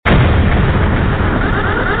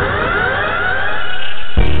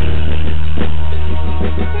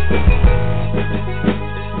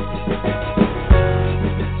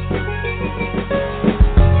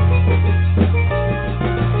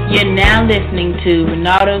listening to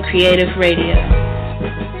Renaldo Creative Radio.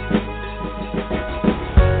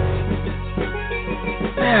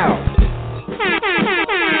 Now.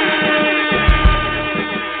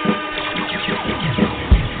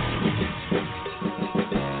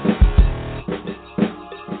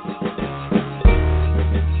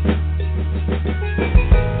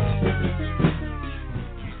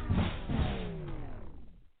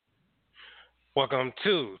 Welcome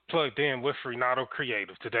to Plugged In with Renaldo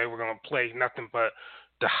Creative. Today we're going to play nothing but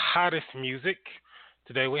the hottest music.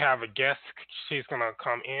 Today we have a guest. She's going to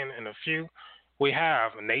come in a few. We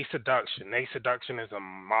have Nayy Seduction. Nayy Seduction is a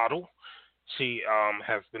model. She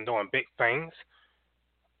has been doing big things.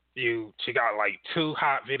 She got like 2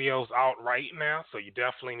 hot videos out right now, so you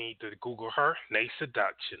definitely need to Google her, Nayy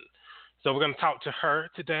Seduction. So we're going to talk to her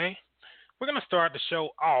today. We're going to start the show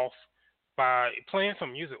off by playing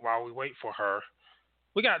some music while we wait for her.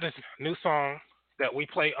 We got this new song that we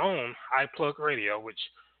play on iPlug Radio, which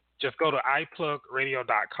just go to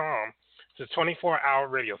iPlugRadio.com. It's a 24-hour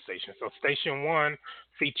radio station. So Station 1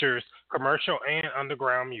 features commercial and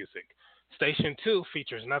underground music. Station 2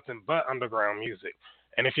 features nothing but underground music.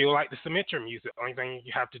 And if you would like to submit your music, the only thing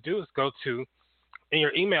you have to do is go to, in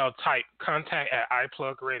your email, type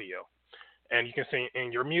contact@iPlugRadio. And you can send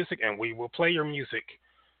in your music, and we will play your music.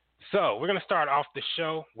 So we're going to start off the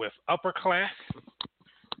show with Upper Class,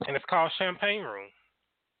 and it's called Champagne Room.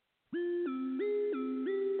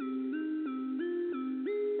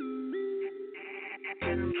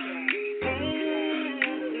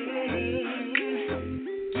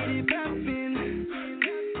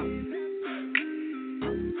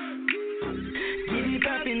 Get it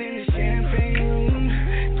poppin' in the champagne room.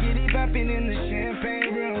 Get it poppin' in the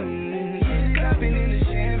champagne room. Get it poppin' in the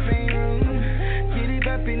champagne room. Get it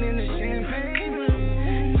poppin' in the champagne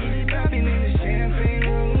room. Get it poppin' in the champagne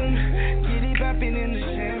room. Get it poppin' in the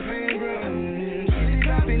champagne room. Get it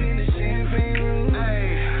poppin' in the champagne room.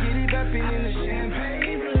 Get it poppin' in the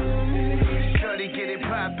champagne room. Shorty, get it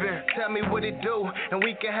poppin'. Tell me what it do, and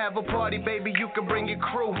we can have a party, baby. You can bring your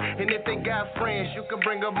crew, and if they got friends, you can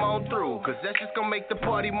bring them on through. Cause that's just gonna make the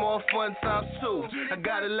party more fun times 2. I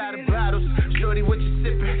got a lot of bottles. Shorty, what you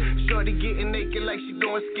sippin'? Shorty getting naked like she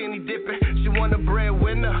doing skinny dipping. She want a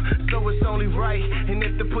breadwinner, so it's only right. And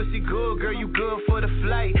if the pussy good, girl, you good for the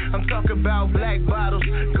flight. I'm talking about black bottles,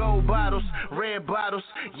 gold bottles, red bottles.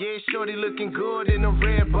 Yeah, shorty looking good in the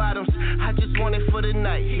red bottoms. I just want it for the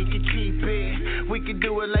night. He can keep it. We can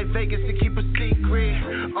do it like Vegas and keep a secret.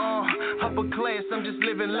 Upper class, I'm just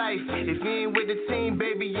living life. If you ain't with the team,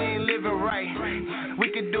 baby, you ain't living right. We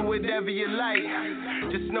can do whatever you like.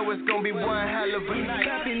 Just know it's gonna be one hell of a night. Get it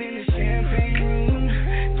poppin' in the champagne room.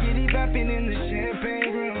 Get it poppin' in the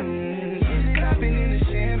champagne room. Get it poppin' in the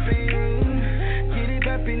champagne room. Get it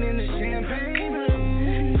poppin' in the champagne room.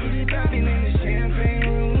 Get it poppin' in the champagne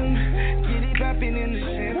room. Get it poppin' in the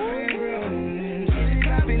champagne room. Get it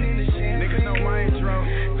poppin' in the champagne room. Niggas know my intro.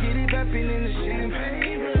 Get it poppin' in the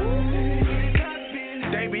champagne room.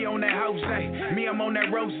 They be on that Jose, me I'm on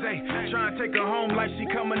that Rose. Trying to take her home like she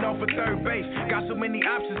coming off of third base. Got so many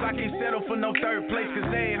options, I can't settle for no third place.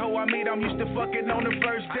 Cause every hoe I meet, I'm used to fucking on the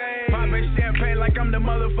first day. Poppin' champagne like I'm the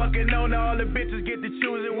motherfucking owner. All the bitches get to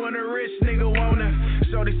choose it when a rich nigga want her.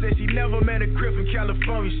 Shorty said she never met a crip in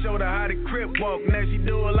California. Showed her how the crip walk, now she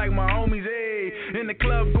do it like my homies. Hey, in the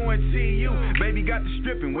club going see you. Baby got the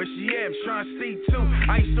stripping, where she at? I'm trying to see too.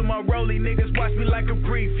 I used to my rollie, niggas watch me like a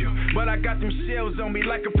preview. But I got them shells on me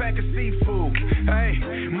like a pack of seafood.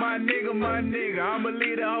 Hey, my nigga, I'ma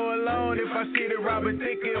leave the hoe alone if I see the robber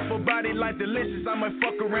thicker. If her body like delicious, I might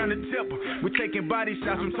fuck around the tipper. We're taking body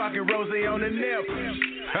shots, I'm talking rose on the nip.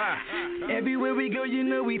 Everywhere we go, you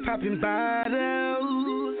know we poppin'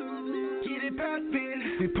 bottles. Get it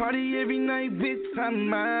poppin'. We party every night with some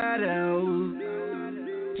models.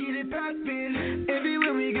 Get it poppin'.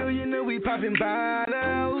 Everywhere we go, you know we poppin'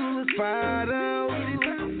 bottles. Get it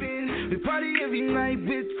poppin'. We party every night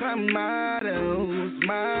with some models.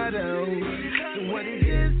 So what it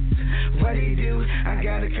is, what it do? I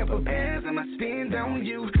got a couple bands I'ma spend on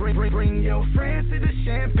you. Bring your friends to the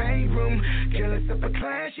champagne room. Kill us up a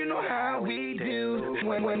class, you know how we do.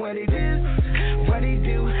 What it is, what it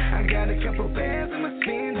do? I got a couple bands I'ma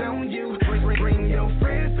spend on you. Bring your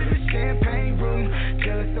friends to the champagne room.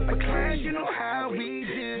 Kill us up a class, you know how we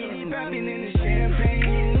do. Get it poppin' in the champagne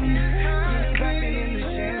room. Get it poppin' in the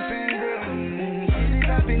champagne room. Get it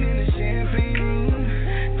poppin' in the champagne room.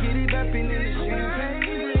 Get it poppin' in the champagne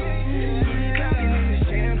room. Get it poppin' in the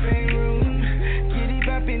champagne room. Get it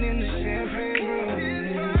poppin' in the champagne room.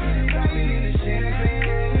 Get it poppin' in the champagne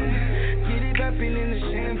room. Get it poppin' in the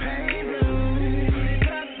champagne room. Get it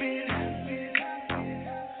poppin'.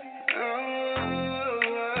 Oh.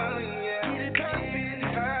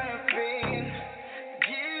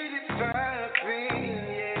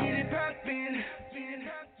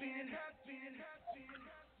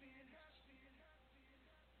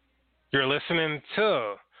 listening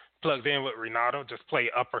to Plugged In with Renaldo. Just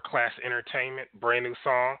play Upper Class Entertainment, brand new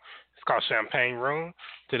song. It's called Champagne Room.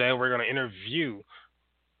 Today we're going to interview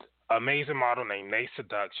an amazing model named Nayy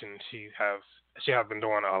Seduction. She has been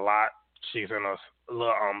doing a lot. She's in a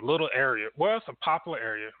little area. Well, it's a popular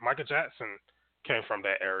area. Michael Jackson came from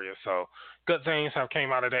that area, so good things have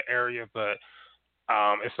came out of that area, but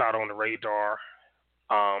it's not on the radar.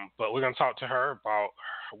 But we're going to talk to her about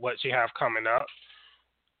what she have coming up.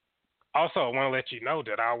 Also, I want to let you know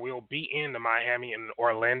that I will be in the Miami and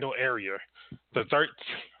Orlando area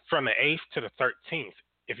from the 8th to the 13th.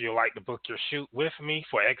 If you'd like to book your shoot with me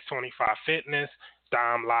for X25 Fitness,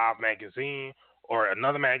 Dime Live Magazine, or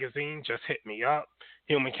another magazine, just hit me up.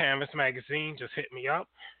 Human Canvas Magazine, just hit me up,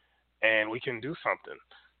 and we can do something.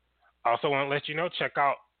 Also want to let you know, check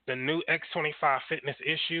out the new X25 Fitness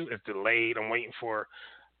issue. It's delayed. I'm waiting for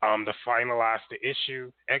to finalize the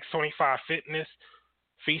issue. X25 Fitness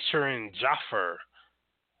featuring Jaffer,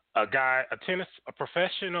 a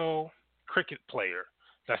professional cricket player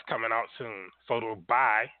that's coming out soon. Photo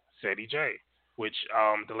by Sadie J, which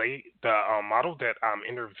the model that I'm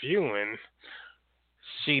interviewing,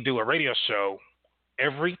 she do a radio show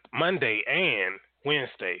every Monday and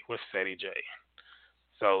Wednesday with Sadie J.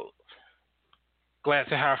 So glad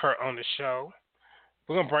to have her on the show.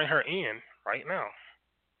 We're gonna bring her in right now.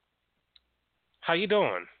 How you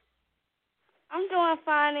doing? I'm doing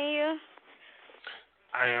fine, and you?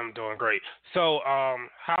 I am doing great. So,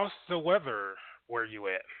 how's the weather where you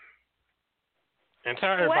at? And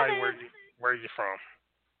tell everybody where you're from.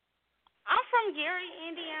 I'm from Gary,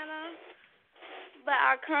 Indiana, but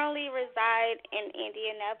I currently reside in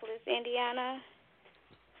Indianapolis, Indiana.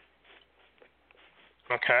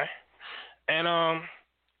 Okay. And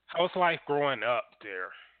how's life growing up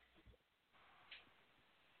there?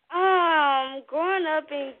 Growing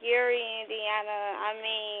up in Gary, Indiana, I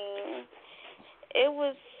mean, it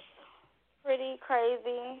was pretty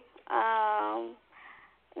crazy.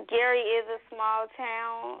 Gary is a small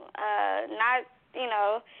town, and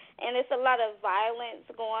it's a lot of violence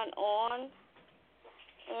going on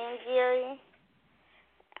in Gary.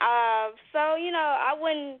 So, I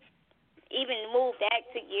wouldn't even move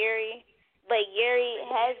back to Gary. But Gary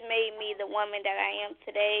has made me the woman that I am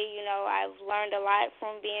today. I've learned a lot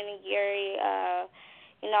from being in Gary.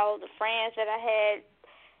 The friends that I had,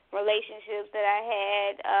 relationships that I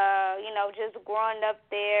had, just growing up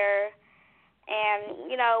there.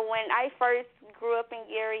 And, when I first grew up in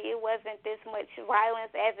Gary, it wasn't this much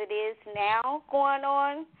violence as it is now going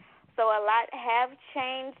on. So a lot have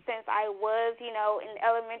changed since I was, in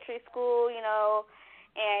elementary school,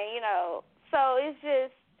 so it's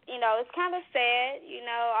just, it's kind of sad,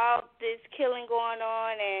 all this killing going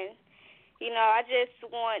on, and, I just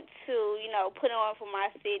want to, put on for my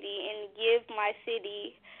city and give my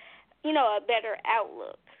city, a better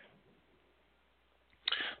outlook.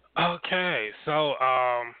 Okay, so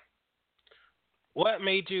what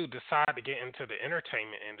made you decide to get into the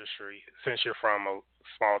entertainment industry since you're from a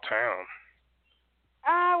small town?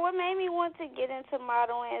 What made me want to get into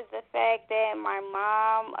modeling is the fact that my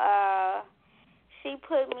mom, she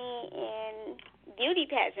put me in beauty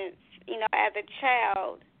pageants, as a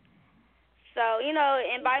child. So,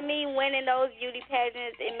 and by me winning those beauty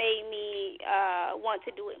pageants, it made me want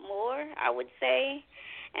to do it more, I would say.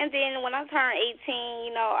 And then when I turned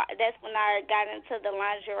 18, that's when I got into the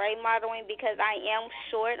lingerie modeling because I am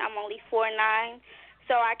short. I'm only 4'9",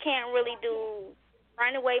 so I can't really do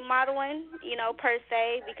runway modeling, per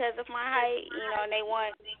se, because of my height. And they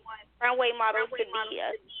want runway models to be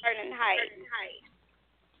a certain height.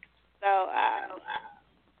 So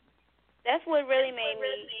that's what really made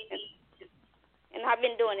me, and I've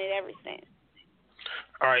been doing it ever since.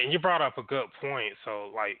 All right, and you brought up a good point.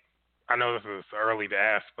 So, I know this is early to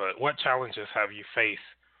ask, but what challenges have you faced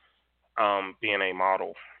being a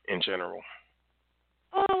model in general?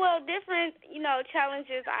 Oh, well, different,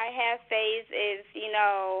 challenges I have faced is,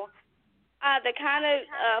 the kind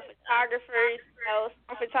of photographers,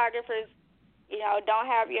 some photographers, don't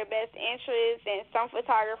have your best interests, and some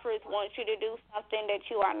photographers want you to do something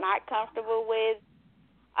that you are not comfortable with.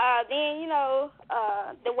 Then,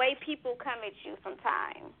 the way people come at you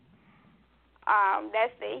sometimes.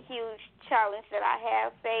 That's a huge challenge that I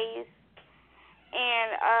have faced.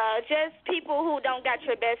 And just people who don't got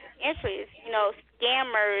your best interests,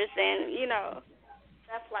 scammers and,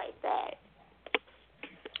 stuff like that.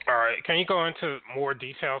 All right. Can you go into more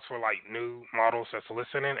details for, new models that's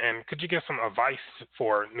listening? And could you give some advice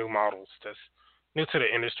for new models that's new to the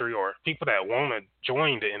industry or people that want to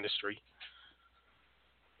join the industry?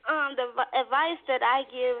 The advice that I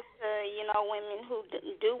give to, women who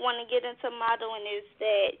do want to get into modeling is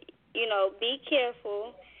that, be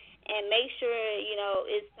careful and make sure,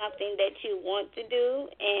 it's something that you want to do.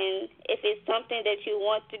 And if it's something that you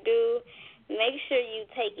want to do, make sure you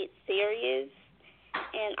take it serious.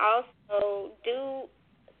 And also don't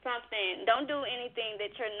do anything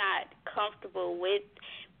that you're not comfortable with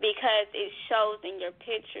because it shows in your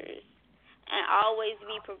pictures. And always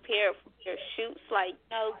be prepared for your shoots. Like,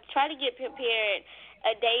 try to get prepared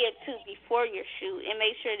a day or two before your shoot and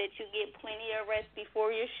make sure that you get plenty of rest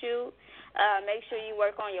before your shoot. Make sure you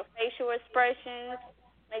work on your facial expressions.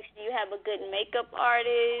 Make sure you have a good makeup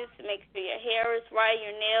artist. Make sure your hair is right,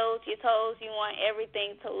 your nails, your toes. You want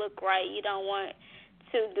everything to look right. You don't want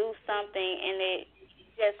to do something and it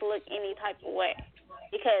just look any type of way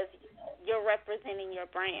because you're representing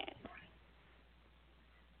your brand.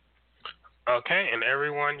 Okay, and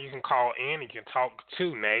everyone, you can call in. You can talk to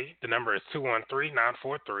Nayy. The number is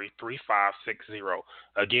 213-943-3560.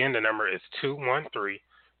 Again, the number is 213-943-3560.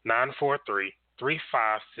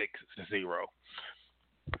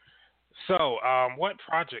 So, what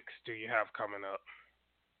projects do you have coming up?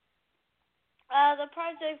 The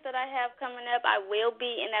projects that I have coming up, I will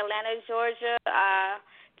be in Atlanta, Georgia,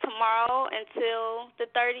 tomorrow until the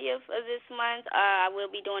 30th of this month. I will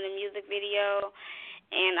be doing a music video.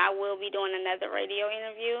 And I will be doing another radio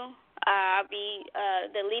interview. I'll be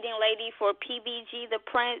the leading lady for PBG The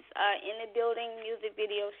Prince in the building music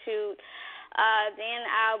video shoot. Then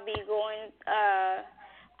I'll be doing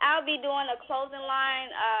a clothing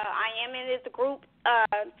line. I am in this group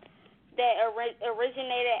that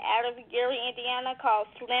originated out of Gary, Indiana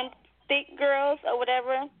called Slim Thick Girls or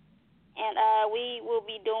whatever. And we will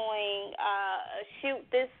be doing a shoot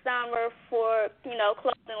this summer for,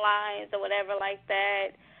 clothing lines or whatever like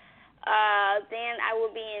that. Then I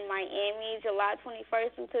will be in Miami July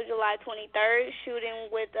 21st until July 23rd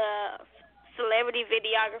shooting with a celebrity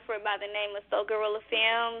videographer by the name of So Gorilla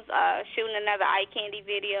Films, shooting another Eye Candy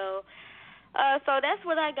video. So that's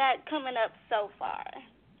what I got coming up so far.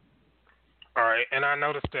 All right, and I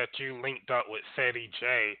noticed that you linked up with Sadie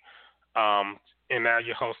J. And now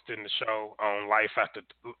you're hosting the show on Life After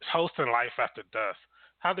Dusk.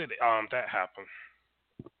 How did that happen?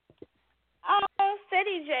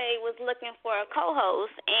 Sadie J was looking for a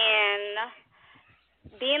co-host,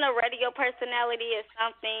 and being a radio personality is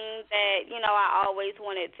something that I always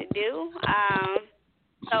wanted to do.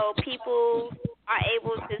 So people are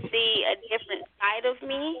able to see a different side of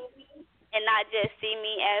me, and not just see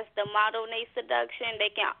me as the model Nayy Seduction.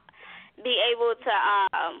 They can be able to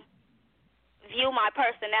view my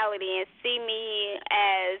personality and see me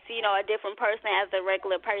as, a different person, as a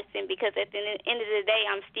regular person, because at the end of the day,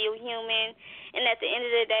 I'm still human, and at the end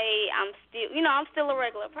of the day, I'm still a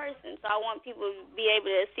regular person, so I want people to be able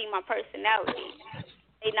to see my personality.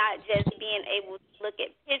 They not just being able to look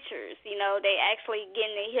at pictures, they actually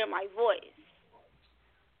getting to hear my voice,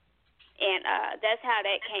 and that's how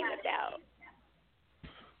that came about.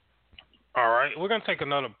 All right, we're going to take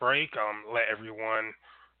another break, let everyone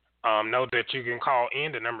know that you can call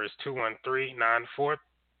in. The number is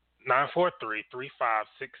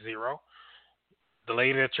 213-943-3560. The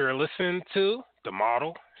lady that you're listening to, the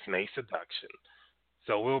model, is Nayy Seduction.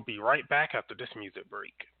 So we'll be right back after this music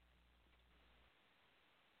break.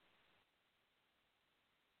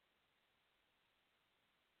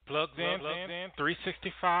 Plugged in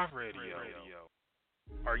 365 Radio.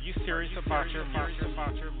 Are you serious about your music?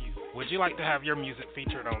 Would you like to have your music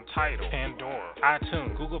featured on Tidal, Pandora,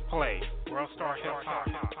 iTunes, Google Play, Worldstar Hip Hop,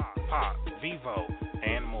 Pop, Vivo,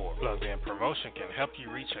 and more? Plugged In Promotion can help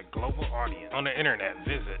you reach a global audience. On the internet,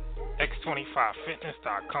 visit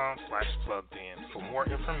x25fitness.com/pluggedin for more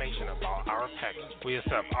information about our package. We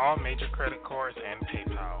accept all major credit cards and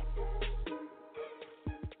PayPal.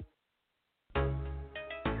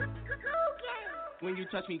 When you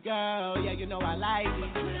touch me, girl, yeah, you know I like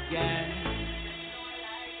it, yeah.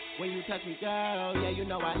 When you touch me, girl, yeah, you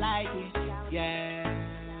know I like it, yeah.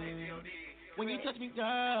 When you touch me,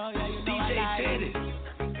 girl, yeah, you know I like it.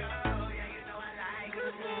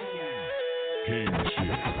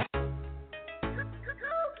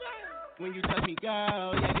 When you touch me,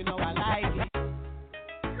 girl, yeah, you know I like it.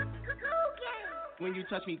 When you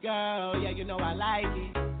touch me, girl, yeah, you know I like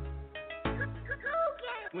it.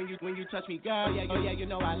 When you touch me, girl, yeah, you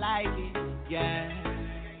know I like it, yeah.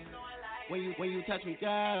 When you touch me,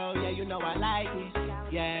 girl, yeah, you know I like it,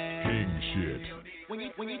 yeah. King shit. When you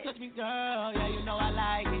touch me, girl, yeah, you know I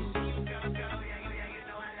like it.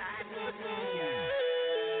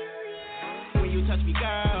 When you touch me,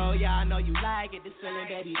 girl, yeah, I know you like it. This feeling,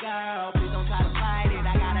 baby girl, please don't try to fight it.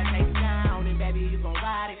 I gotta take it down, and baby you gon'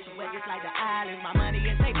 ride it. So it's like the island, my money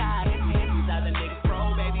is they got it. And these other niggas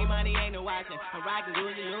pro, baby money. money ain't no watching. I'm rocking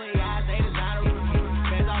Gucci, Louis, I say designer.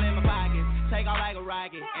 Bands all in my pockets, take off like a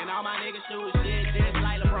rocket. And all my niggas shoot shit just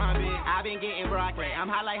like LeBron, bitch. I been getting broccoli, I'm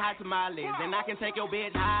hot like hot tamales. And I can take your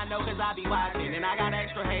bitch high, I know cause I be watching. And I got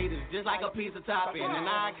extra haters, just like a piece of topping. And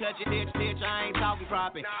I cut your bitch, I ain't talking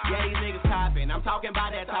propping. Yeah, these niggas copping, I'm talking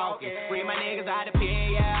about that talking. Bring my niggas out the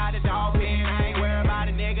pen, yeah, out the dog pen. I ain't worried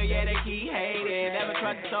about a nigga, yeah, they keep hating. Never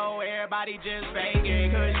trust the soul, everybody just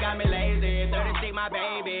faking. Cause got me lazy, 36 my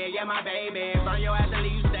baby, yeah, my baby. Burn your ass and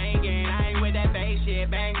leave you stinking. I ain't with that fake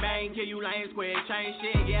shit, bang, bang, kill you lanes quick. Change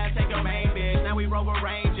shit, yeah, take your main bitch. Now we rover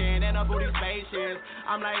ranging, and her booty spacious.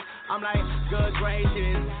 I'm like, good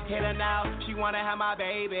gracious. Hit her now, she wanna have my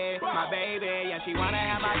baby, yeah, she wanna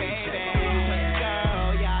have my baby.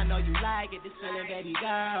 Girl, yeah, I know you like it, this feeling, baby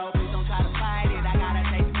girl. Please don't try to fight it, I gotta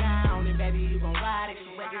take it down, and baby, you gon' ride it.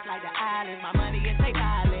 She wet just like the island, my money is take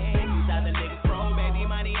island. These other niggas pro, baby,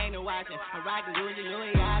 money ain't no watching. I'm rockin' Gucci,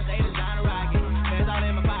 Louis, I say designer rocket. Bands all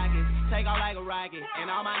in my pockets, take off like a rocket.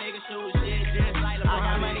 And all my niggas shoot shit just like LeBron. I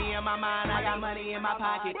got money in my mind, I got money in my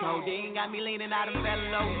pocket. Codeine got me leaning out and fell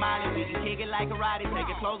low Molly. We can kick it like karate,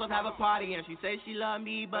 take your clothes off, have a party. And she say she love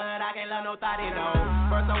me, but I can't love no thotty, no.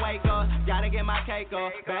 First I wake up, gotta get my cake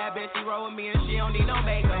up. Bad bitch, she roll with me and she don't need no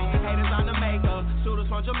makeup. Haters on the makeup,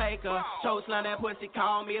 shooters from Jamaica. Chose love that pussy,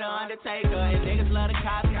 call me the Undertaker. And niggas love the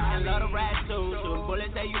cops and love the rats too. Shoot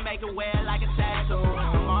bullets that you make it wear like a tattoo.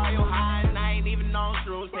 Mario high and I ain't even on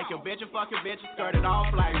shrooms. Take your bitch and fuck your bitch and skirt it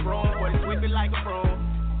off like broom. Boy, sweep it like a broom.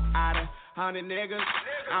 Out of 100 niggas,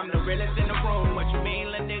 I'm the realest in the room. What you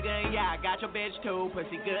mean, little nigga? Yeah, I got your bitch too.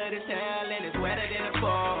 Pussy good as hell and it's wetter than a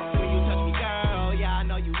pool. When you touch me, girl, yeah, I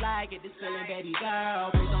know you like it. This feeling, baby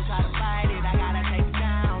girl. Please don't try to fight it. I gotta take it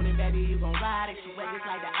down and baby, you gon' ride it. She wet just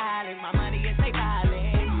like the island. My money is take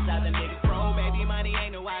island. These other niggas pro, baby, money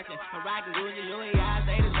ain't no watching. I'm rockin' Gucci, Louis, I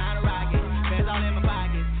say designer rocket. Bands all in my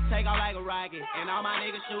pockets, take off like a rocket. And all my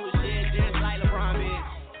niggas shoot shit just like LeBron, bitch.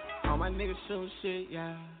 All my niggas shoot shit,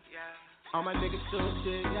 yeah. All my niggas shoot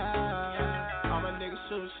shit, yeah. All my niggas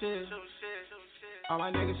shoot shit. All my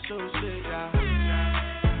niggas shoot shit,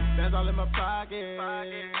 yeah. Bands all in my pocket.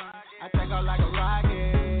 I take off like a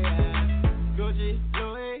rocket. Gucci,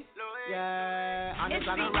 Louis, yeah. I'm just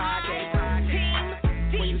on a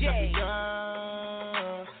rocket. When you touch me,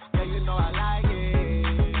 girl, yeah, you know I like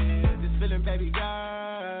it. This feeling, baby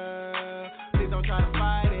girl. Please don't try to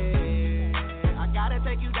fight it. I gotta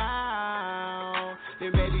take you down.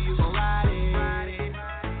 Then baby, you gon' ride it.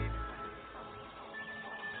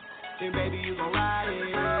 Then baby, you gon' ride it.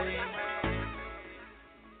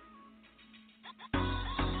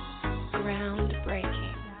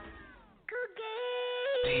 Groundbreaking.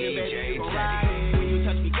 Then baby, you gon' ride it. When you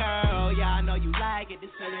touch me, girl, yeah, I know you like it. This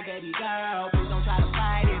feeling, baby girl. Please don't try to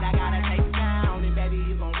fight it. I gotta take you down. Then baby,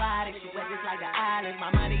 you gon' ride it. She wet just like the island. My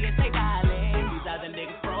money is take island. These other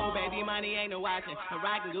niggas pro, baby, money ain't no watching. I'm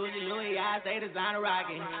rockin' Gucci, Louis, I say designer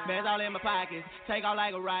rocket. Bands all in my pockets, take off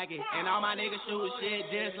like a rocket. And all my niggas shoot shit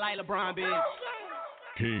just like LeBron, bitch.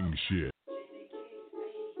 King shit.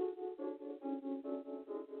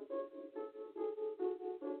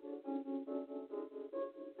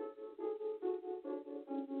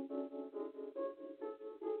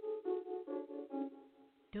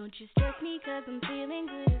 Don't you stress me cause I'm feeling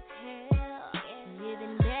good as hell.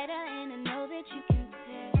 Living better and I know that you can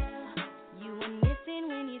tell. You were missing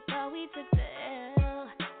when you thought we took the L.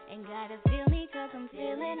 Ain't gotta feel me cause I'm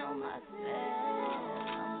feeling on myself.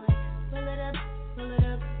 Pull it up, pull it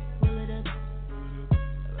up, pull it up.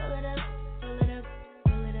 Roll it up, pull it up,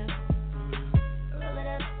 pull it up. Roll it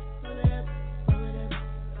up, pull it up, pull it up.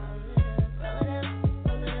 Roll it up,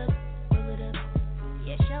 pull it up, pull it up.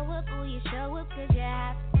 Yeah, show up, ooh, you show up cause you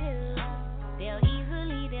have to. They'll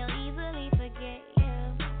easily forget you.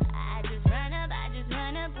 I just run up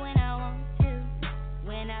when I want to.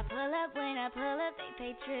 When I pull up, they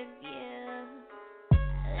pay tribute.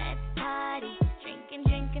 Let's party, drink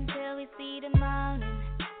until we see the morning.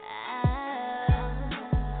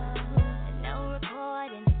 No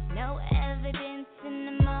recording, no evidence in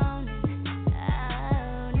the morning.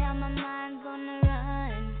 Now my mind's on the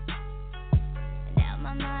run. Now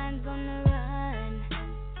my mind's on the run.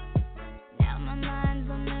 Now my mind's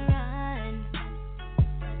on the run.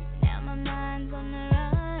 Now my mind's on the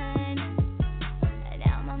run.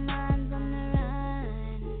 Now my mind's on the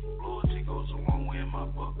run. Loyalty goes a long way in my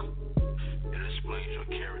book. It explains your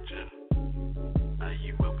character. How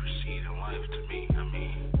you will proceed in life to me. I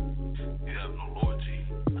mean, you have no loyalty.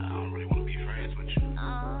 I don't really want to be friends with you.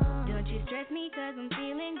 Don't you stress me cause I'm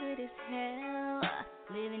feeling good as hell.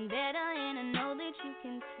 Living better and I know that you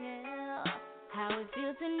can tell. How it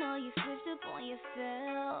feels to know you switched up on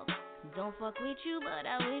yourself. Don't fuck with you, but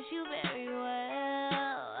I wish you very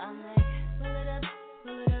well. I'm like, pull it up,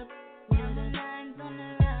 pull it up. Now my mind's on the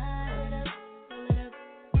run. Pull it up, pull it up.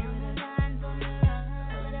 Now my mind's on the run.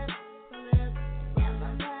 Pull it up, pull it up. Now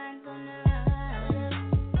my mind's on the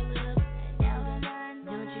run. Pull it up, now my mind's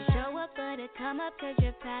on the run. Don't you show up for the come up 'cause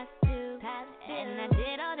you're past due. And I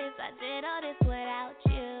did all this without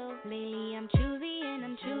you. Lately I'm choosy and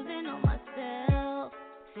I'm choosing on myself.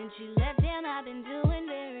 Since you left him, I've been doing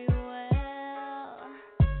very well.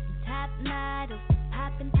 Top model,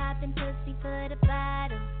 poppin' pussy for the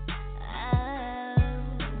bottle. Oh,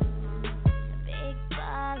 big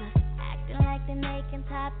baller, acting like they're making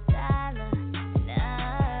top dollar.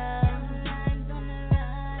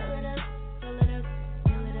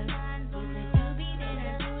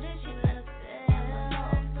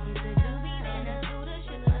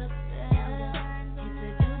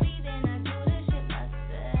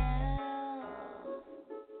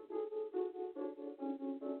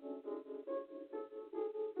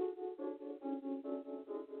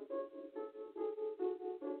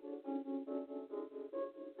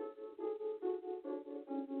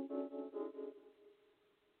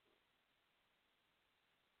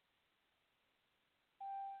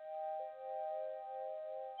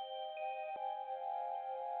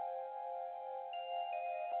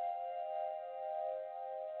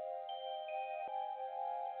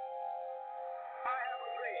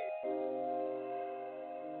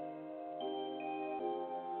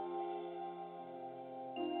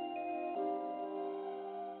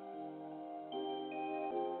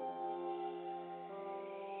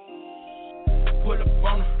 Pull up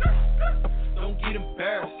on her, don't get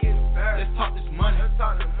embarrassed. Let's talk this money.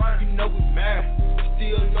 You know we married,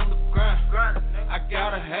 still on the grind. I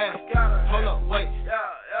gotta have it. Hold up, wait.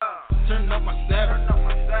 Turn up my savage.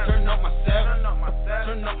 Turn up my savage.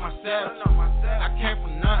 Turn up my savage. I came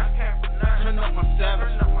from nothing. Turn up my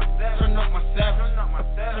savage. Turn up my savage.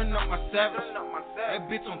 Turn up my savage. That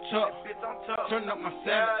bitch on top. Turn up my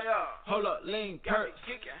savage. Hold up, lean Kurt.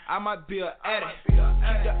 I might be an addict. Keep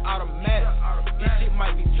the automatic. This shit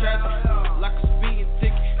might be tragic. Like a speeding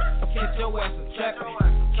ticket. Catch your ass in traffic.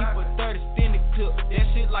 Keep a 30 extended clip. That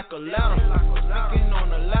shit like a ladder. Looking on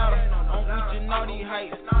the ladder. I'm reaching all these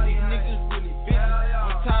heights. These niggas really busy.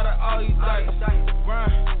 I'm tired of all these dice.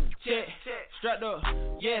 Grind, check, strapped up,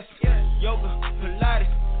 yes. Yoga, Pilates,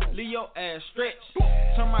 leave your ass stretch.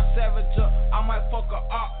 Turn my savage up, I might fuck a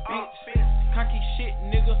op, bitch. Cocky shit,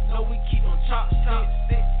 nigga, know we keep on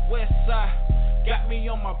chopsticks. West side, got me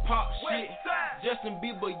on my pop shit. Justin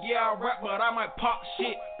Bieber, yeah, I rap, but I might pop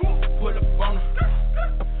shit. Pull up on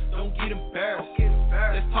her, don't get embarrassed.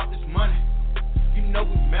 Let's talk this money. You know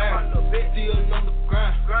we married, still on the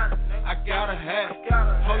grind. I gotta have it.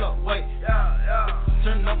 Hold up, wait.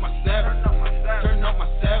 Turn up my savage. Turn up my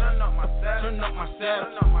savage. Turn up my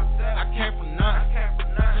savage. I came from nothing.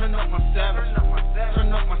 Turn up my savage.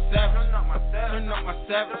 Turn up my savage. Turn up my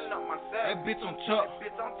savage. That bitch on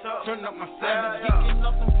top. Turn up my savage. Geeking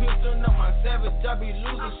up some pills. Turn up my savage. I be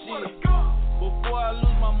losing shit. Before I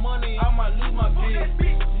lose my money, I might lose my bitch.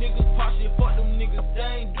 Niggas pop shit, fuck them niggas,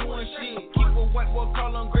 they ain't doing shit. Keep a white boy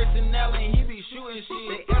call on Grayson Allen, he be shooting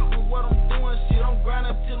shit. They ask me what I'm doing, shit, I'm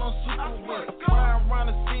grinding till I'm super wet. Flying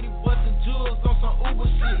around the city, busting jewels on some Uber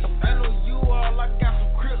shit. Ain't no you all, I got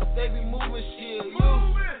some crips, they be moving shit.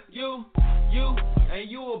 You, and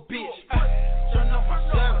you a bitch. Turn up my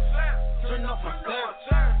savage, turn up my savage.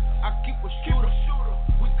 I keep a shooter,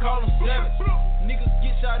 we call him savage. Niggas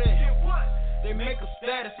get shot at. They make a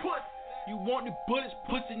status. You want the bullets,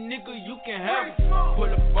 pussy nigga, you can have it. Pull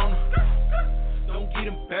up on her, don't get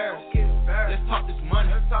embarrassed. Let's talk this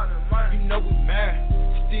money. You know we married,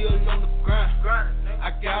 still on the grind.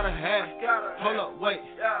 I gotta have it. Hold up, wait.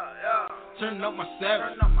 Turn up my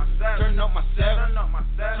savage. Turn up my savage. Turn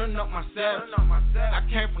up my savage. I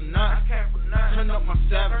came from nothing. Turn up my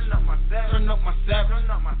savage. Turn up my savage.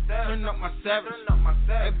 Turn up my savage.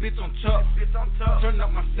 That bitch on top. Turn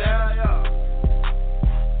up my savage.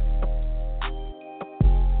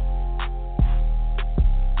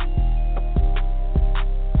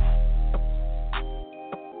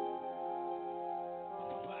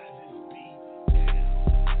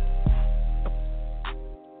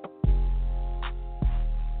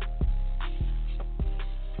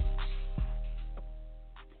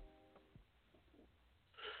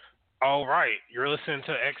 All right, you're listening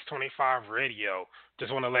to X25 Radio.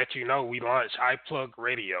 Just want to let you know we launched iPlug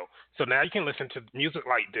Radio. So now you can listen to music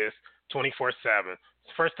like this 24/7.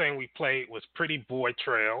 The first thing we played was Pretty Boy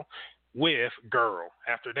Trail with Girl.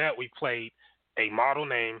 After that, we played a model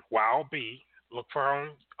named Wild B. Look for her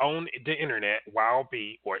on the internet, Wild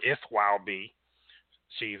B, or It's Wild B.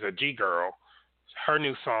 She's a G girl. Her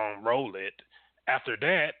new song, Roll It. After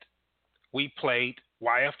that, we played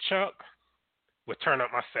YF Chuck with Turn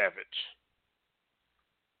Up My Savage.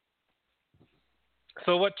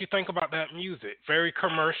 So what do you think about that music? Very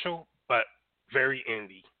commercial, but very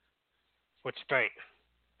indie. What you think?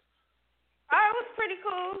 Oh, it was pretty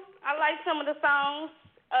cool. I like some of the songs.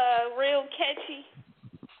 Real catchy.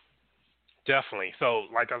 Definitely. So,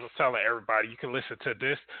 like I was telling everybody, you can listen to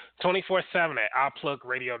this 24/7 at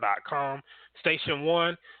iPlugRadio.com. Station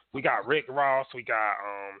 1, we got Rick Ross, we got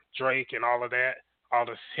Drake and all of that, all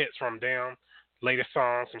the hits from them, latest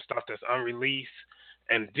songs, some stuff that's unreleased.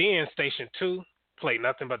 And then Station 2, play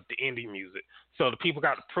nothing but the indie music. So the people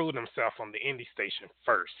got to prove themselves on the indie station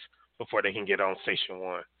first before they can get on Station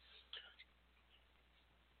 1.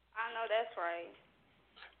 I know that's right.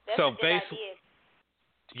 That's so a good idea.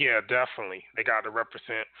 Yeah, definitely. They got to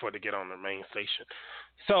represent before they get on the main station.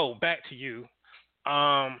 So back to you.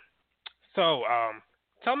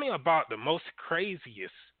 Tell me about the most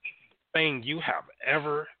craziest thing you have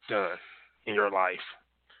ever done in your life.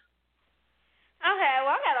 Okay,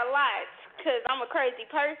 well, I got a lot because I'm a crazy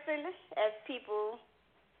person, as people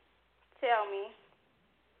tell me.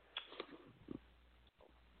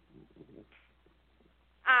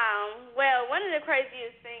 Well, one of the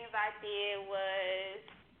craziest things I did was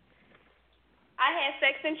I had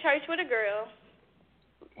sex in church with a girl.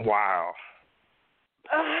 Wow.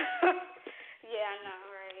 Yeah, I know,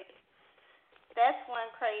 right? That's one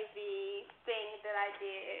crazy thing that I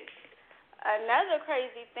did. Another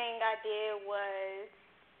crazy thing I did was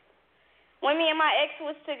when me and my ex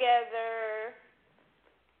was together,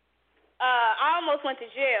 I almost went to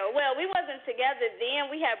jail. Well, we wasn't together then.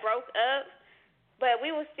 We had broke up, but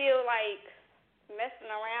we were still, like, messing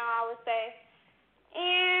around, I would say.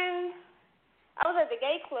 And I was at the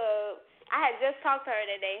gay club. I had just talked to her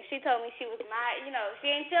that day, and she told me she was not, she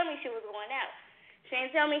didn't tell me she was going out. She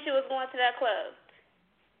didn't tell me she was going to that club.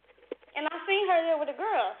 And I seen her there with a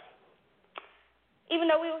girl. Even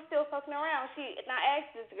though we were still fucking around, and I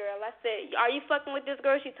asked this girl, I said, "Are you fucking with this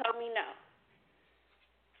girl?" She told me no.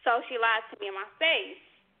 So she lied to me in my face.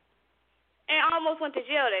 And I almost went to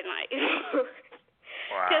jail that night.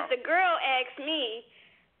 Because the girl asked me,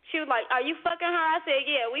 she was like, "Are you fucking her?" I said,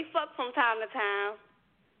 "Yeah, we fuck from time to time."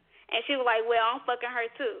 And she was like, "Well, I'm fucking her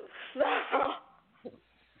too."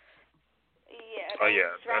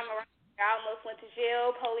 Yeah. Drama. I almost went to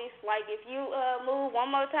jail. Police like, if you move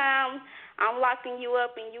one more time, I'm locking you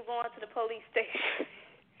up and you going to the police station.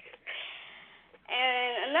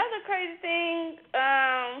 And another crazy thing,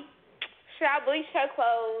 I bleached her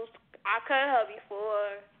clothes. I cut her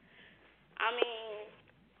before. I mean,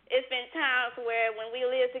 it's been times where when we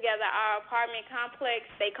lived together, our apartment complex,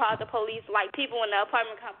 they called the police, like people in the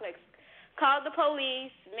apartment complex called the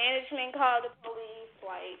police, management called the police,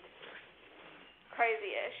 like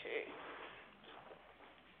crazy ass shit.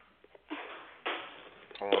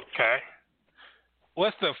 Okay.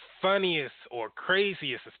 What's the funniest or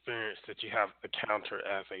craziest experience that you have encountered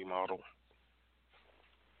as a model?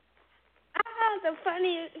 The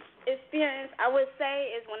funniest experience I would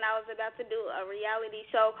say is when I was about to do a reality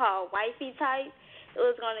show called Wifey Type. It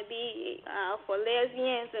was going to be for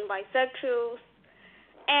lesbians and bisexuals.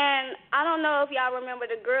 And I don't know if y'all remember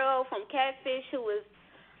the girl from Catfish who was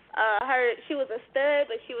she was a stud,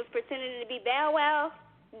 but she was pretending to be Bow Wow,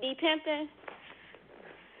 D-pimping.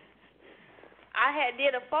 I had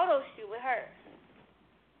did a photo shoot with her.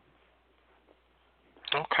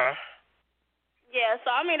 Okay. Yeah,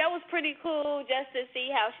 so I mean that was pretty cool just to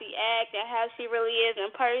see how she acts and how she really is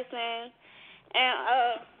in person.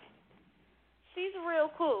 And she's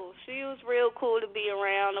real cool. She was real cool to be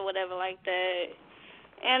around or whatever like that.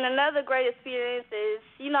 And another great experience is,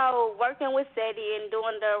 working with Seti and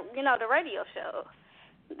doing the radio show.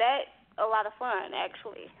 That's a lot of fun,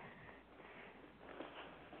 actually.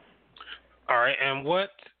 All right, and what,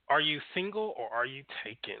 are you single or are you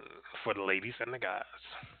taken, for the ladies and the guys?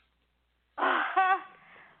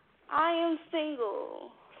 I am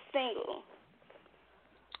single. Single.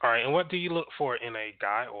 All right, and what do you look for in a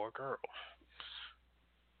guy or a girl?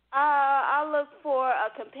 I look for a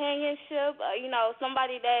companionship,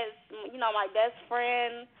 somebody that's, my best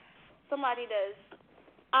friend, somebody that's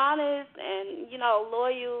honest and,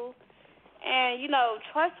 loyal and,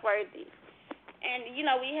 trustworthy. And,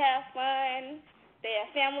 we have fun. They're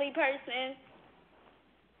a family person,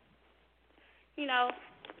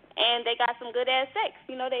 and they got some good-ass sex.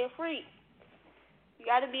 They're a freak. You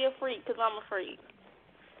got to be a freak because I'm a freak.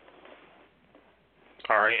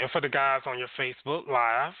 All right, and for the guys on your Facebook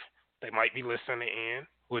Live, they might be listening in.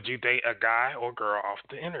 Would you date a guy or girl off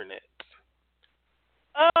the internet?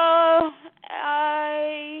 I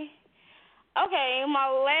okay. My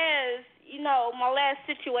last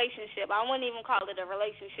situationship. I wouldn't even call it a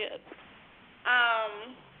relationship.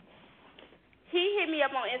 Um, he hit me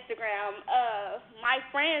up on Instagram. My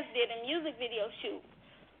friends did a music video shoot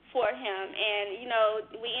for him, and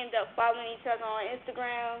we ended up following each other on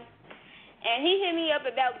Instagram. And he hit me up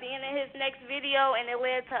about being in his next video, and it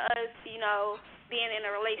led to us, being in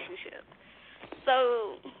a relationship.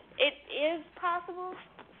 So it is possible.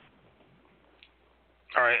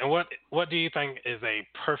 All right, and what do you think is a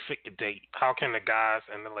perfect date? How can the guys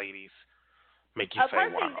and the ladies make you A say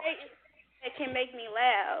perfect wow? date that can make me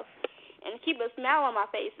laugh and keep a smile on my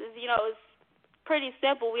face is, it's pretty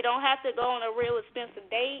simple. We don't have to go on a real expensive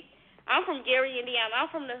date. I'm from Gary, Indiana.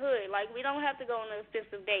 I'm from the hood. Like, we don't have to go on an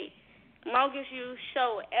expensive date. As long as you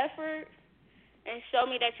show effort and show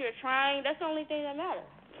me that you're trying, that's the only thing that matters.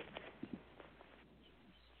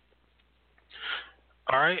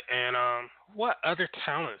 All right, and what other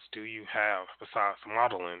talents do you have besides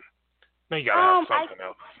modeling? No, you gotta have something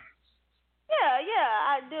else. Yeah,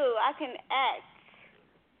 I do. I can act.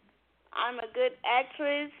 I'm a good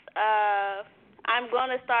actress. I'm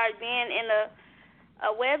gonna start being in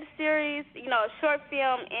a web series, a short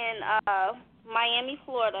film in Miami,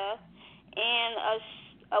 Florida, and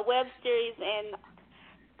a web series in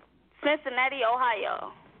Cincinnati,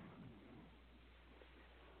 Ohio.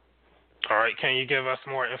 All right, can you give us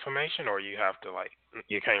more information, or you have to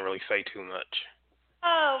you can't really say too much?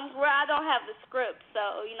 Well, I don't have the script, so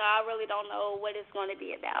I really don't know what it's going to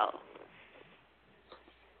be about.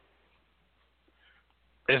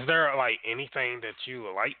 Is there anything that you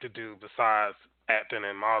would like to do besides acting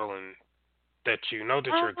and modeling that you know that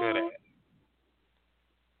you're good at?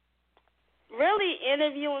 Really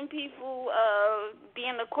interviewing people,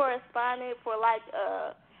 being a correspondent for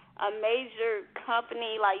a major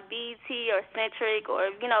company like BET or Centric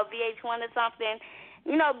or VH1 or something.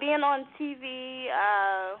 Being on TV,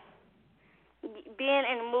 being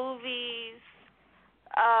in movies.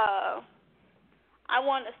 I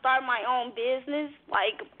want to start my own business.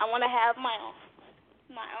 Like, I want to have my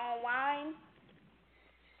own wine.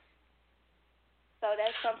 So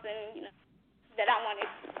that's something that I want to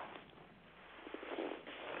do.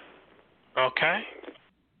 Okay.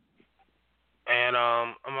 And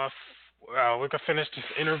we can finish this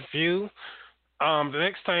interview. The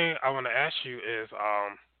next thing I want to ask you is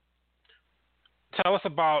tell us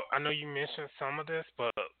about. I know you mentioned some of this,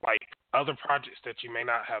 but other projects that you may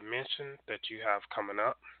not have mentioned that you have coming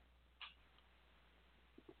up.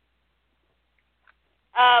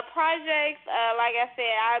 Projects, like I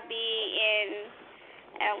said, I'll be in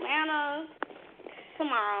Atlanta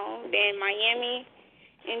tomorrow, then Miami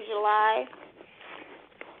in July.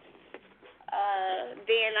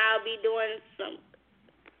 Then I'll be doing some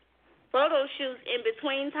photo shoots in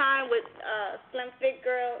between time with Slim Fit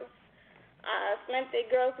Girls. Slim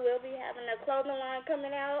Fit Girls will be having a clothing line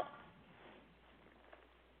coming out.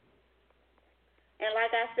 And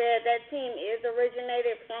like I said, that team is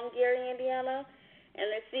originated from Gary, Indiana. And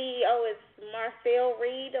the CEO is Marcel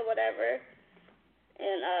Reed or whatever.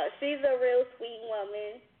 And she's a real sweet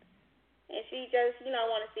woman. And she just,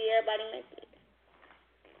 want to see everybody make it.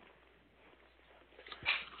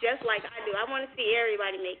 Just like I do. I want to see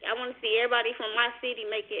everybody make it. I want to see everybody from my city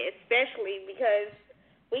make it, especially because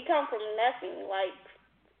we come from nothing,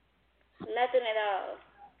 nothing at all.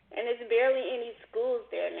 And there's barely any schools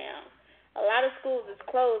there now. A lot of schools is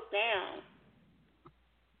closed down.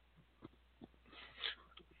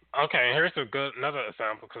 Okay, here's another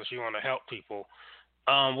example because you want to help people.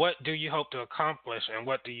 What do you hope to accomplish, and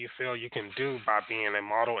what do you feel you can do by being a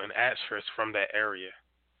model and actress from that area?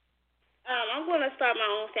 I'm going to start my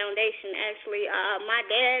own foundation, actually. My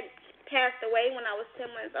dad passed away when I was 10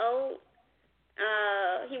 months old.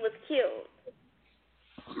 He was killed.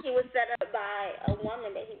 He was set up by a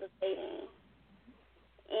woman that he was dating.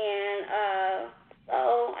 And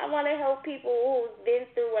so I want to help people who've been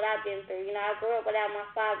through what I've been through. I grew up without my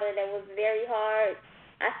father. That was very hard.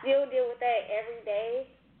 I still deal with that every day.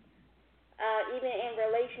 Even in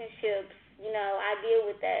relationships, I deal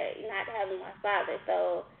with that, not having my father.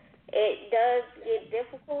 So it does get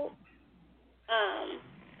difficult.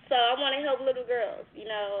 So I want to help little girls,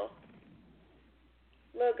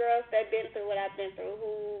 little girls that been through what I've been through,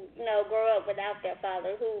 who, grow up without their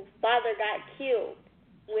father, whose father got killed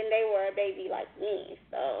when they were a baby like me.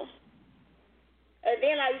 So, and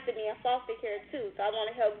then I used to be in foster care too. So I want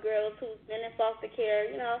to help girls who's been in foster care,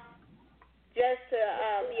 just to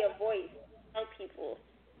be a voice for people.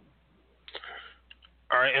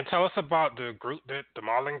 All right, and tell us about the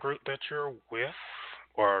modeling group that you're with,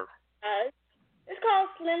 or It's called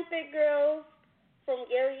Slim Fit Girls. from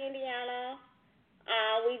Gary, Indiana.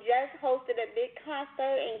 We just hosted a big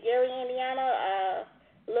concert in Gary, Indiana.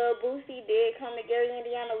 Lil Boosie did come to Gary,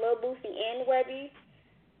 Indiana. Lil Boosie and Webby.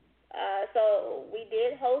 So we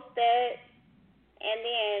did host that, and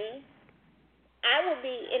then I will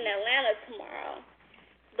be in Atlanta tomorrow,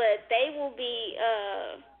 but they will be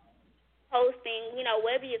hosting.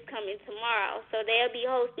 Webby is coming tomorrow, so they'll be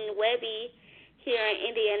hosting Webby here in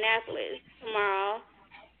Indianapolis tomorrow.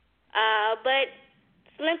 But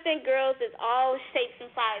Slim Thick Girls is all shapes and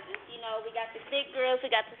sizes. We got the thick girls, we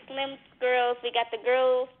got the slim girls, we got the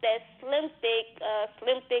girls that's slim thick.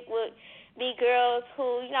 Slim thick would be girls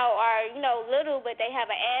who, are, little, but they have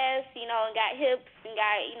an ass, and got hips and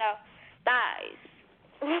got, thighs.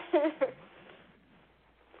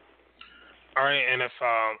 All right, and if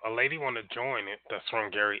a lady want to join it that's from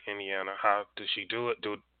Gary, Indiana, how does she do it?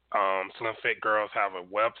 Do Slim Fit Girls have a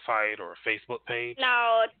website or a Facebook page?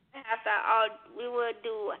 No, we would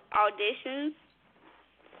do auditions.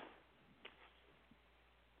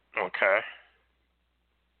 Okay.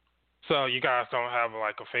 So you guys don't have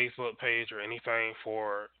like a Facebook page or anything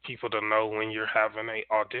for people to know when you're having an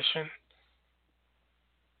audition?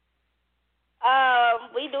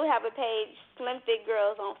 We do have a page, Slim Thick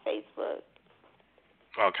Girls, on Facebook.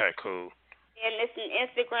 Okay, cool. And it's an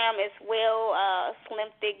Instagram as well,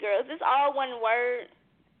 Slim Thick Girls. It's all one word.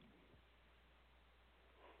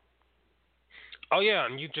 Oh yeah,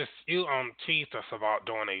 and you teased us about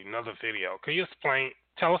doing another video. Could you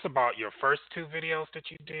tell us about your first two videos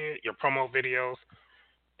that you did, your promo videos,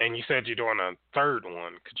 and you said you're doing a third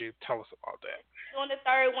one. Could you tell us about that? Doing the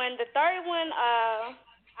third one. The third one,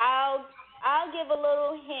 I'll give a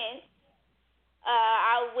little hint.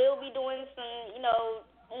 I will be doing some,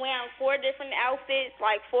 wearing 4 different outfits,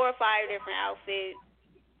 like 4 or 5 different outfits.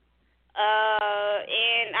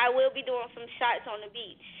 And I will be doing some shots on the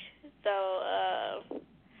beach. So,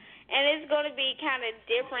 and it's going to be kind of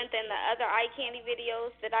different than the other eye candy videos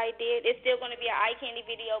that I did. It's still going to be an eye candy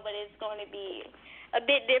video, but it's going to be a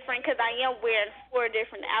bit different because I am wearing 4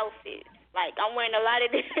 different outfits. Like, I'm wearing a lot of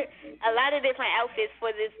different outfits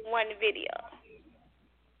for this one video.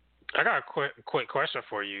 I got a quick question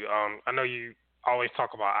for you. I know you always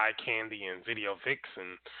talk about eye candy and video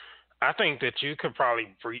vixen. I think that you could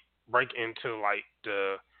probably break into like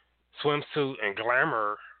the swimsuit and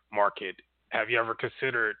glamour market. Have you ever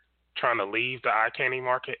considered trying to leave the eye candy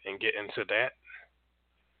market and get into that?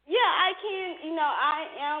 Yeah, I can. I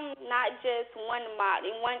am not just one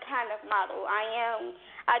kind of model.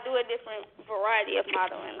 I do a different variety of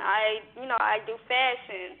modeling. I do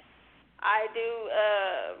fashion. I do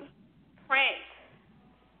print.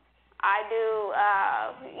 I do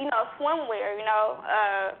swimwear.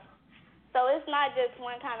 So it's not just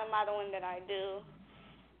one kind of modeling that I do.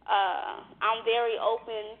 I'm very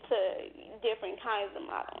open to different kinds of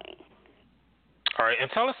modeling. All right,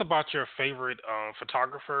 and tell us about your favorite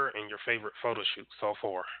photographer and your favorite photo shoot so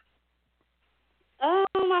far.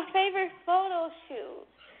 My favorite photo shoot.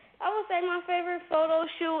 I would say my favorite photo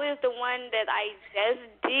shoot is the one that I just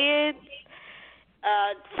did.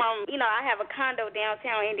 I have a condo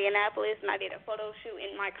downtown Indianapolis, and I did a photo shoot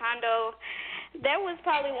in my condo. That was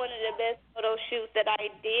probably one of the best photo shoots that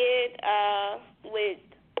I did with,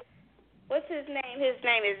 what's his name? His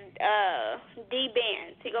name is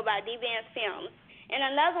D-Bands. He go by D-Bands Films. And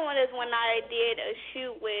another one is when I did a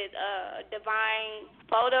shoot with Divine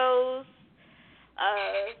Photos.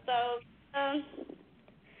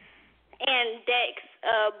 And Dex,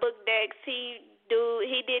 Book Dex, he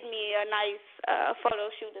did me a nice photo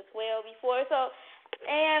shoot as well before. So,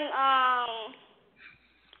 and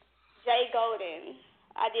Jay Golden,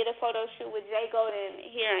 I did a photo shoot with Jay Golden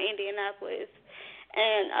here in Indianapolis,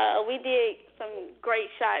 and we did some great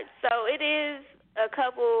shots. So it is a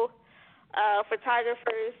couple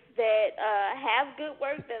photographers that have good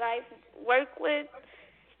work that I've worked with.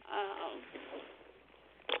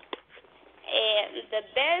 And the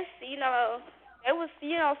best, it was,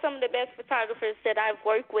 some of the best photographers that I've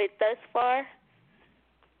worked with thus far.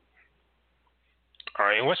 All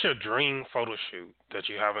right, and what's your dream photo shoot that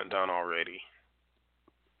you haven't done already?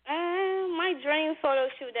 My dream photo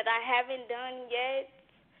shoot that I haven't done yet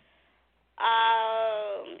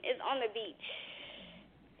is on the beach.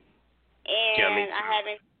 And I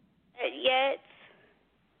haven't yet.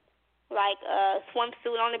 Like a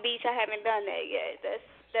swimsuit on the beach, I haven't done that yet.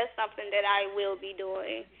 That's something that I will be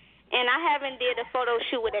doing. And I haven't did a photo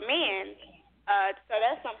shoot with a man, so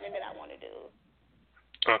that's something that I want to do.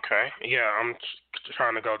 Okay. Yeah, I'm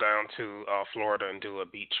trying to go down to Florida and do a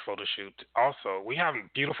beach photo shoot. Also, we have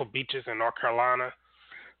beautiful beaches in North Carolina,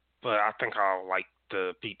 but I think I'll like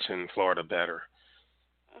the beach in Florida better.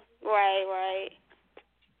 Right.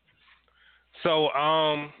 So,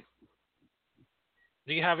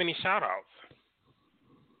 do you have any shout outs?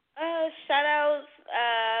 Shout outs,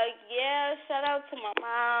 yeah, shout out to my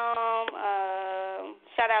mom,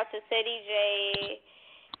 shout out to City J,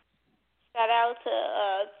 shout out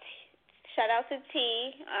to T.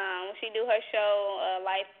 She do her show,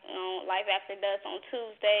 Life After Dusk on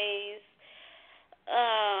Tuesdays.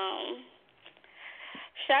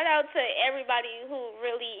 Shout out to everybody who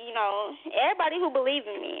really, everybody who believed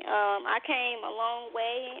in me. I came a long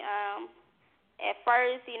way. At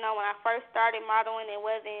first, when I first started modeling, it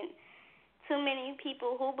wasn't too many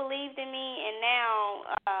people who believed in me, and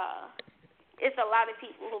now it's a lot of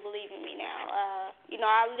people who believe in me now.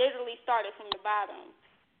 I literally started from the bottom,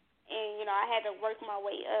 and, I had to work my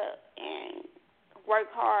way up and work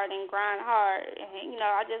hard and grind hard. And,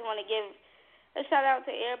 I just want to give a shout out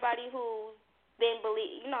to everybody who's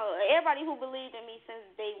everybody who believed in me since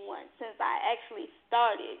day one, since I actually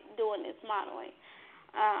started doing this modeling.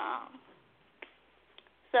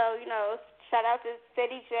 So, shout out to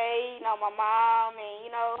City J, my mom,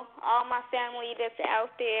 and, all my family that's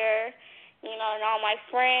out there, and all my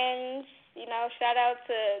friends, shout out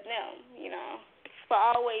to them, for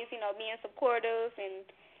always, being supportive and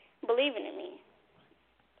believing in me.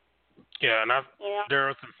 Yeah, and there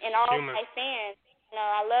are some and all my fans.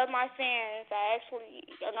 I love my fans. I actually,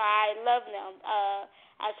 I love them.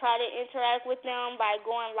 I try to interact with them by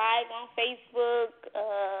going live on Facebook,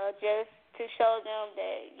 just to show them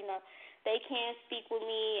that, they can speak with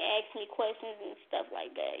me, ask me questions and stuff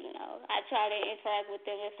like that, I try to interact with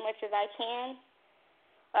them as much as I can,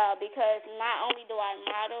 because not only do I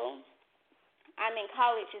model, I'm in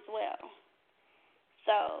college as well.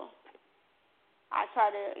 So I try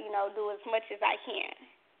to, do as much as I can.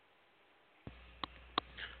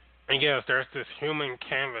 And yes, there's this human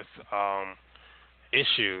canvas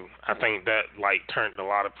issue. I think that let a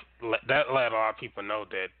lot of people know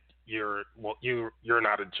that you're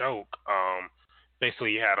not a joke.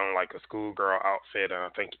 Basically, you had on a schoolgirl outfit, and I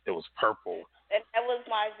think it was purple. That was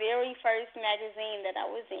my very first magazine that I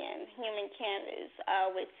was in, Human Canvas,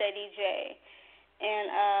 with City J, and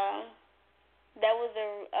that was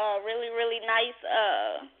a really really nice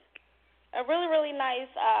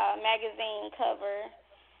magazine cover.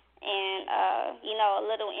 And, a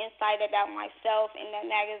little insight about myself in that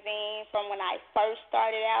magazine from when I first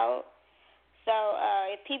started out. So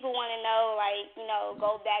if people want to know,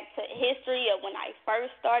 go back to history of when I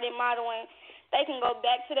first started modeling, they can go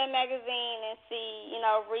back to that magazine and see,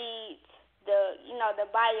 read the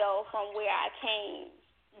bio from where I came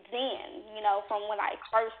then, from when I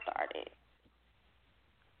first started.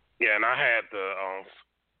 Yeah, and I had the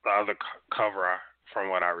other cover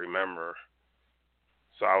from what I remember.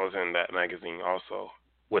 So I was in that magazine also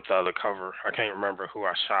with the other cover. I can't remember who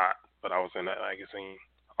I shot, but I was in that magazine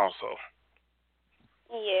also.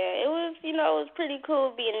 Yeah, it was, it was pretty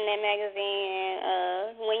cool being in that magazine.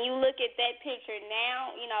 And when you look at that picture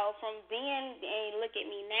now, from then, and you look at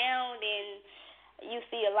me now, then you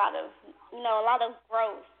see a lot of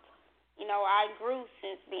growth. I grew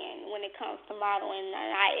since then when it comes to modeling,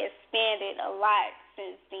 and I expanded a lot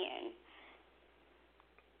since then.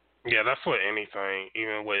 Yeah, that's with anything.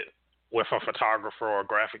 Even with a photographer or a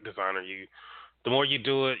graphic designer, the more you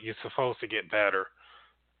do it, you're supposed to get better.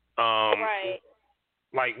 Right.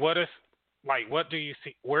 What do you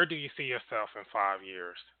see? Where do you see yourself in 5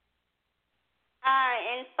 years?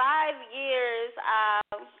 In 5 years,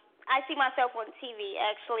 I see myself on TV.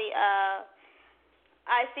 Actually,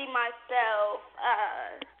 I see myself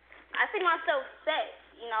set.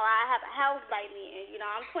 I have a house by me.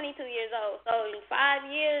 I'm 22 years old. So in 5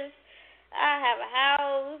 years, I have a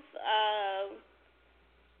house.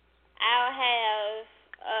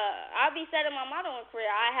 I'll be set in my modeling career.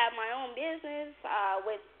 I have my own business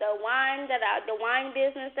with the wine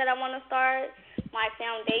business that I want to start. My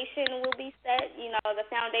foundation will be set. The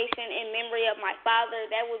foundation in memory of my father,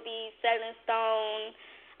 that will be set in stone.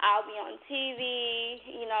 I'll be on TV.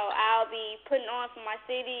 I'll be putting on for my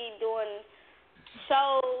city, doing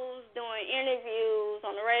shows, doing interviews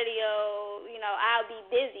on the radio. I'll be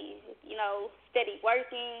busy, steady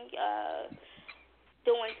working,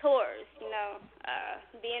 doing tours,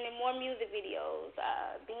 being in more music videos,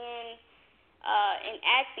 being in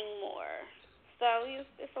acting more. So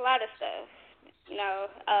it's a lot of stuff,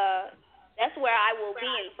 that's where I will be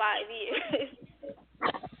in 5 years.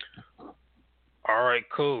 All right,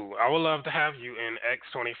 cool. I would love to have you in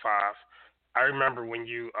X25. I remember when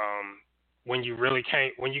you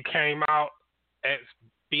came out,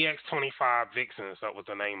 BX25 Vixens, that was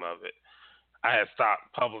the name of it. I had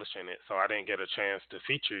stopped publishing it, so I didn't get a chance to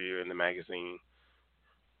feature you in the magazine.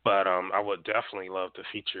 But I would definitely love to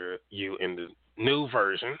feature you in the new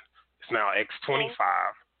version. It's now X25.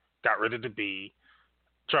 Got rid of the B.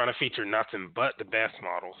 Trying to feature nothing but the best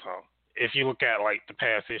models. So if you look at like the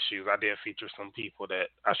past issues, I did feature some people that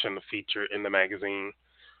I shouldn't have featured in the magazine.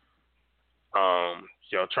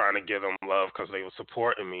 Trying to give them love because they were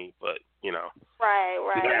supporting me, but Right.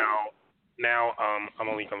 now I'm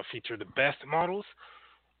only going to feature the best models.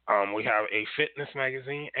 We have a fitness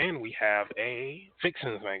magazine and we have a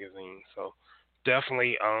fixings magazine. So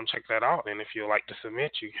definitely check that out. And if you'd like to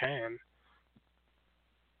submit, you can.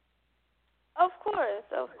 Of course,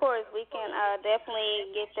 we can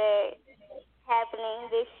definitely get that happening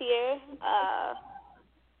this year.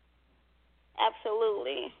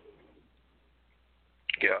 Absolutely.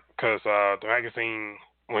 Yeah, because the magazine,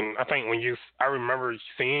 I remember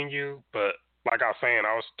seeing you, but like I was saying,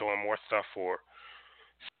 I was doing more stuff for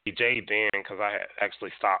CJ then because I had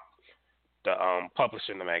actually stopped the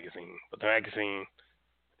publishing the magazine. But the magazine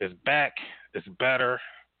is back, it's better,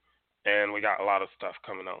 and we got a lot of stuff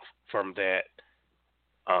coming up from that.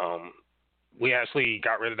 We actually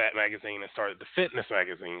got rid of that magazine and started the fitness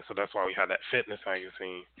magazine, so that's why we had that fitness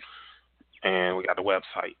magazine, and we got the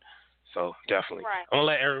website. So definitely, right. I want to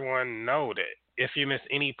let everyone know that if you miss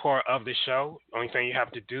any part of the show, the only thing you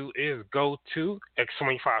have to do is go to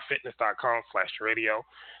x25fitness.com/radio.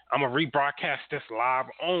 I'm gonna rebroadcast this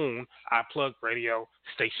live on iPlug Radio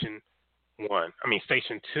Station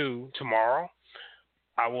Station 2 tomorrow.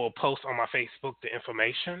 I will post on my Facebook the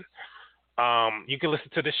information. You can listen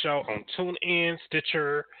to the show on TuneIn,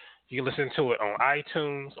 Stitcher. You can listen to it on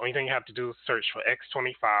iTunes. Only thing you have to do is search for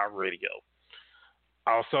X25 Radio.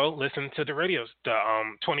 Also, listen to the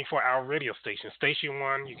 24-hour radio station. Station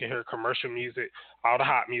 1, you can hear commercial music, all the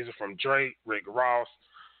hot music from Drake, Rick Ross,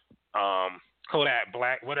 Kodak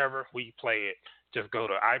Black, whatever. We play it. Just go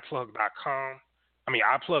to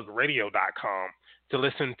iPlugradio.com to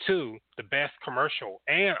listen to the best commercial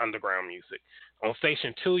and underground music. On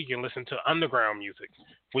Station 2, you can listen to underground music.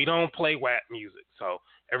 We don't play whack music, so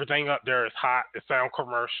everything up there is hot. It sounds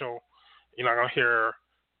commercial. You're not going to hear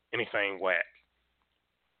anything whack.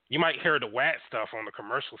 You might hear the whack stuff on the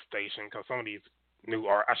commercial station because some of these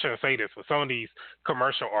I shouldn't say this, but some of these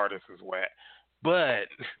commercial artists is whack. But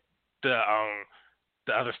the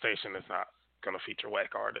other station is not going to feature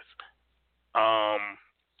whack artists.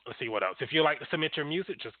 Let's see what else. If you'd like to submit your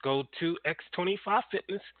music, just go to X25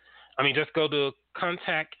 Fitness. Just go to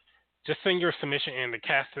contact. Just send your submission in to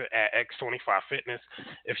cast it at X25 Fitness.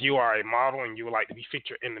 If you are a model and you would like to be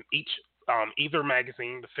featured in either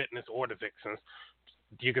magazine, the Fitness or the Vixens,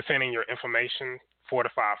 you can send in your information, 4 to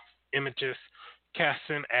 5 images,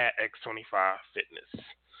 casting at X25 Fitness.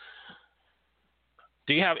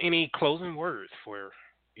 Do you have any closing words for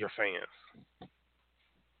your fans?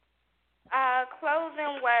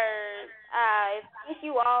 Closing words. Thank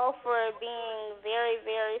you all for being very,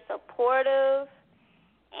 very supportive.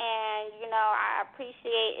 And, I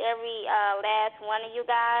appreciate every last one of you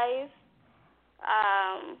guys.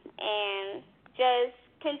 And just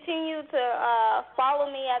continue to follow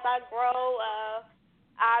me as I grow.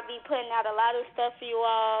 I'll be putting out a lot of stuff for you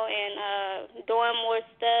all and doing more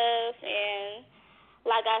stuff. And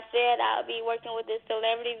like I said, I'll be working with this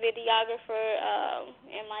celebrity videographer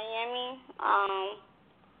in Miami.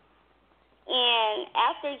 And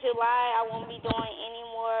after July, I won't be doing any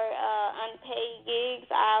more unpaid gigs.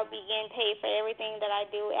 I'll be getting paid for everything that I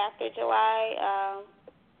do after July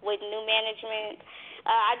with new management.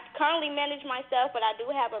 I currently manage myself, but I do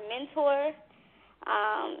have a mentor,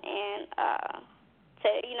 and to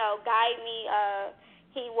guide me.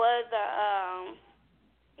 He was a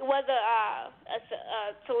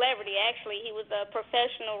celebrity. Actually, he was a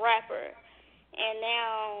professional rapper, and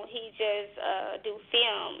now he just do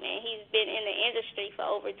film, and he's been in the industry for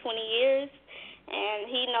over 20 years. And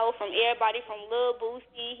he know from everybody from Lil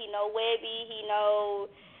Boosie, he know Webby, he know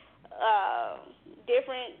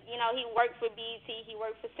different, he worked for BET, he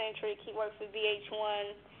worked for Centric, he worked for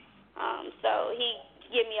VH1, so he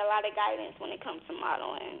give me a lot of guidance when it comes to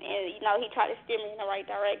modeling, and, he tried to steer me in the right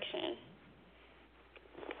direction.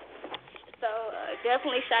 So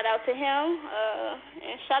definitely shout out to him,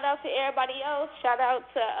 and shout out to everybody else. Shout out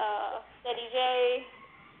to Steady J,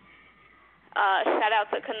 shout out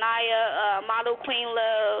to Kanaya, Model Queen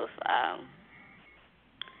Love,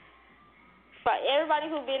 for everybody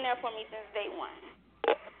who's been there for me since day one.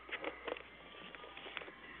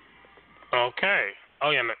 Okay.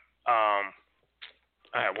 Oh, yeah. I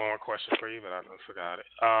had one more question for you, but I forgot it.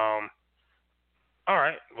 All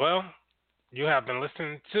right. Well, you have been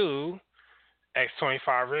listening to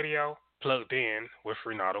X25 Radio, plugged in with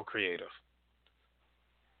Renaldo Creative.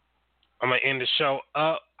 I'm gonna end the show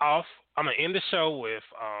off. I'm gonna end the show with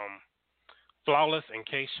Flawless and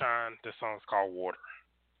K Shine. This song's called Water.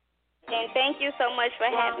 And thank you so much for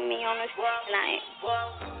having me on the show tonight.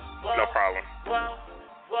 No problem.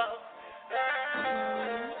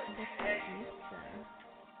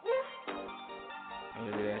 I'm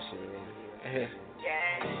gonna do that shit again.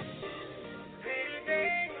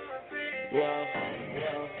 Whoa.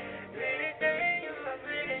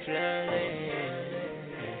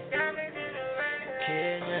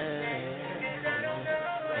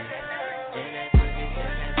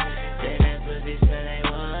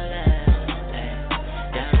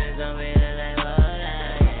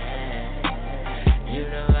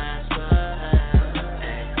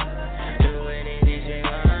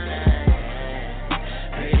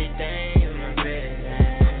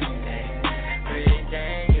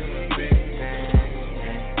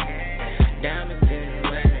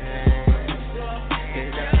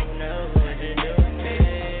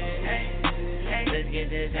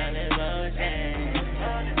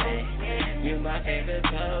 My favorite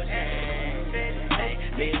potion,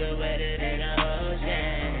 be the wetter than the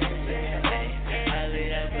ocean. I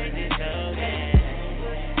lead up with this token.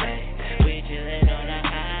 We chillin' on the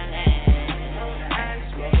island,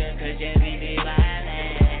 smoking 'cause yeah, we be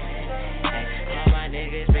violent. All my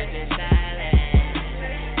niggas rich and silent.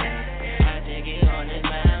 I take it on this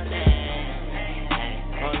mountain,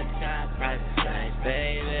 on the top, private flights,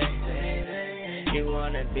 baby. You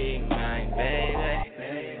wanna be mine, baby.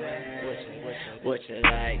 What you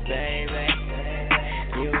like, baby?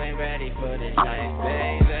 You ain't ready for this life,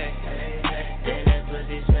 baby. Then that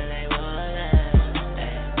pussy smell like water.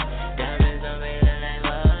 Diamonds on me look like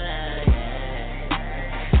water.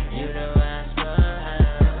 You know I spoil.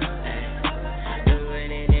 Do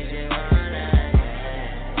anything you wanna.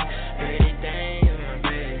 Pretty thing, you my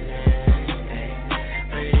pretty thing.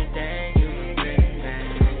 Pretty thing, you my pretty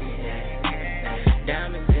thing.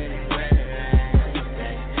 Diamonds in the weather,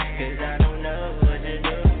 'cause I don't know.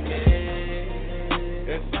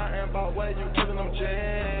 Where you killing them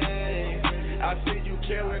J's? I see you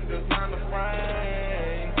killing designer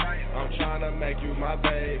frame. I'm trying to make you my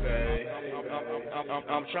baby.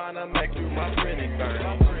 I'm trying to make you my pretty thing.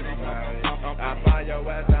 I buy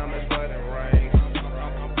your ass diamonds, wedding rings.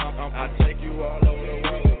 I take you all over the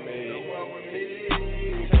world with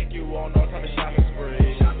me. Take you on all type of shopping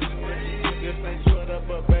spree. This ain't Twitter,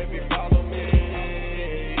 but baby, follow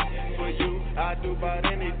me. For you, I do about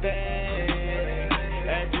anything.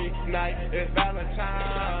 Every night is Valentine.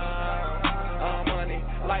 Money,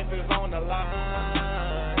 life is on the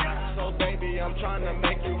line. So baby, I'm trying to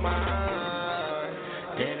make you mine.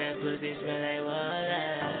 Then that pussy smell like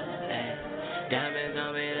water. Diamonds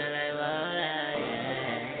on me look like water.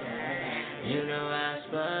 You know I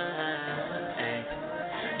spoil.